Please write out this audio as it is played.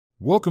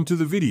Welcome to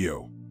the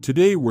video.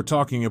 Today we're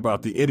talking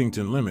about the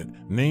Eddington limit,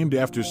 named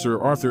after Sir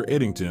Arthur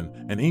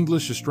Eddington, an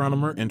English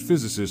astronomer and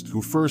physicist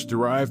who first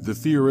derived the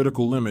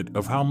theoretical limit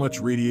of how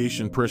much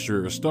radiation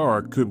pressure a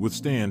star could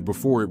withstand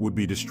before it would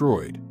be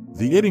destroyed.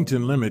 The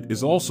Eddington limit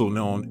is also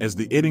known as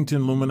the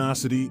Eddington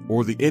luminosity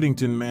or the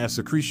Eddington mass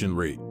accretion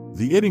rate.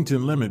 The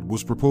Eddington limit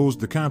was proposed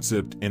the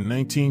concept in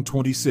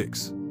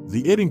 1926.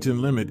 The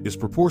Eddington limit is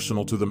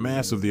proportional to the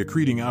mass of the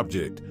accreting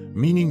object,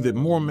 meaning that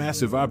more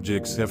massive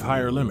objects have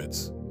higher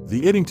limits.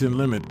 The Eddington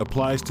limit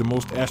applies to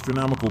most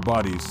astronomical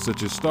bodies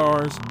such as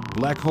stars,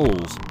 black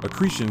holes,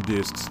 accretion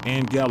disks,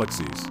 and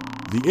galaxies.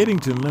 The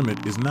Eddington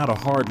limit is not a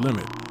hard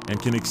limit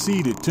and can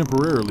exceed it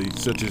temporarily,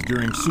 such as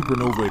during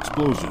supernova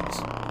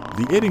explosions.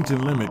 The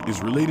Eddington limit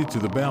is related to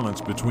the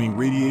balance between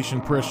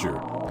radiation pressure,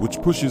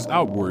 which pushes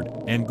outward,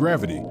 and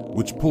gravity,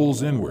 which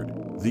pulls inward.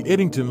 The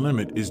Eddington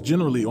limit is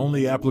generally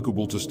only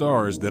applicable to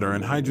stars that are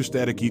in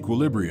hydrostatic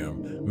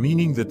equilibrium,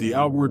 meaning that the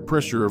outward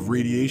pressure of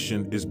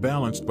radiation is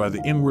balanced by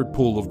the inward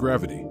pull of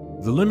gravity.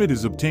 The limit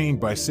is obtained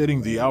by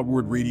setting the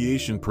outward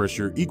radiation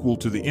pressure equal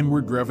to the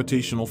inward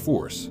gravitational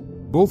force.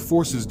 Both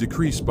forces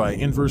decrease by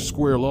inverse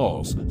square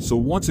laws, so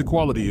once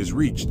equality is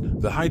reached,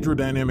 the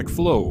hydrodynamic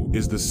flow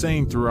is the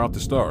same throughout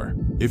the star.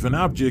 If an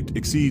object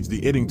exceeds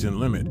the Eddington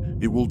limit,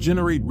 it will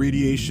generate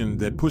radiation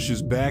that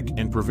pushes back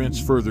and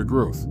prevents further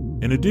growth.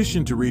 In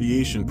addition to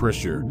radiation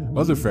pressure,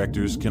 other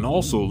factors can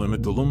also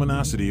limit the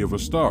luminosity of a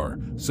star,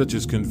 such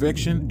as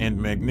convection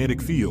and magnetic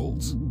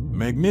fields.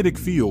 Magnetic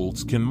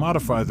fields can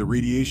modify the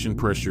radiation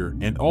pressure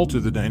and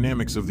alter the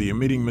dynamics of the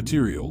emitting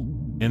material.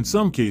 In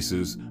some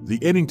cases, the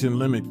Eddington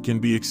limit can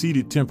be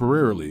exceeded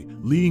temporarily,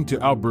 leading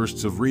to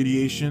outbursts of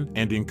radiation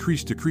and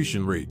increased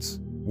accretion rates.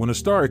 When a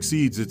star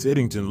exceeds its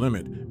Eddington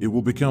limit, it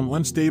will become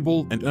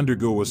unstable and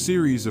undergo a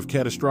series of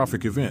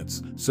catastrophic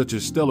events, such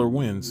as stellar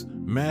winds,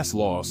 mass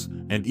loss,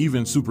 and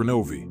even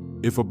supernovae.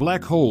 If a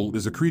black hole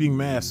is accreting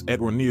mass at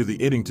or near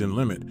the Eddington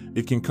limit,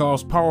 it can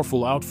cause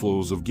powerful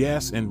outflows of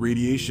gas and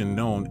radiation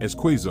known as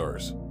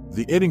quasars.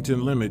 The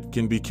Eddington limit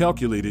can be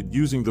calculated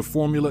using the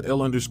formula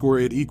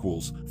L_Ed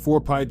equals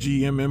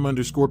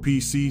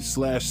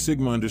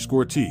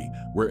 4πgmm_PC/sigma_T,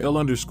 where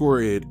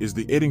L_Ed is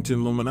the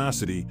Eddington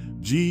luminosity,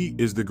 G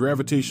is the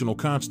gravitational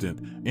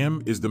constant,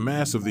 M is the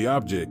mass of the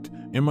object,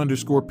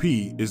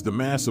 M_P is the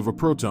mass of a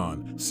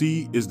proton,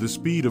 C is the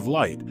speed of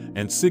light,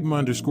 and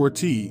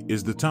sigma_T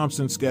is the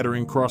Thomson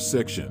scattering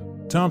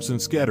cross-section. Thomson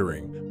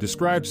scattering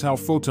describes how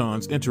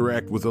photons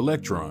interact with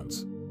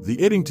electrons. The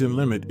Eddington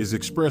limit is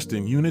expressed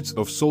in units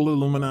of solar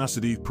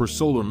luminosity per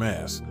solar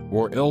mass,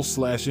 or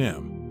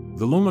L/m.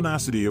 The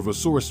luminosity of a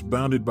source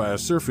bounded by a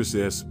surface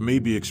S may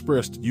be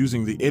expressed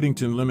using the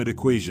Eddington limit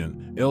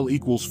equation, L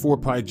equals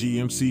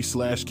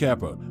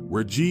 4πgmc/kappa,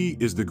 where G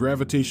is the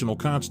gravitational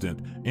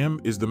constant,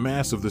 M is the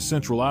mass of the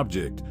central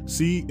object,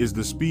 C is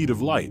the speed of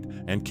light,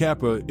 and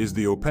kappa is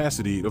the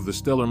opacity of the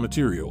stellar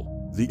material.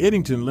 The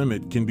Eddington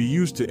limit can be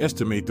used to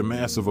estimate the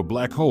mass of a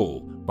black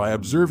hole by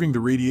observing the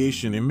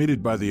radiation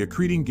emitted by the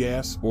accreting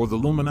gas or the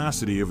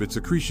luminosity of its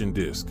accretion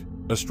disk.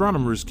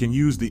 Astronomers can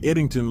use the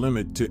Eddington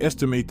limit to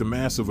estimate the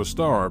mass of a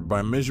star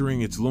by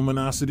measuring its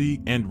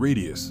luminosity and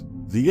radius.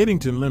 The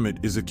Eddington limit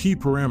is a key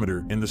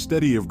parameter in the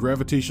study of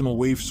gravitational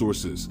wave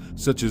sources,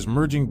 such as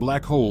merging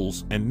black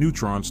holes and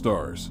neutron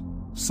stars.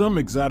 Some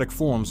exotic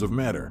forms of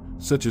matter,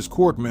 such as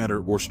quark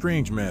matter or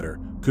strange matter,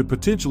 could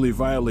potentially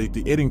violate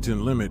the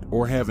Eddington limit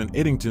or have an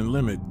Eddington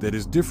limit that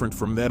is different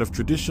from that of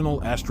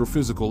traditional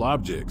astrophysical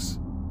objects.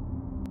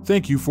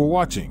 Thank you for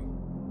watching.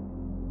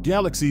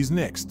 Galaxies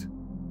next.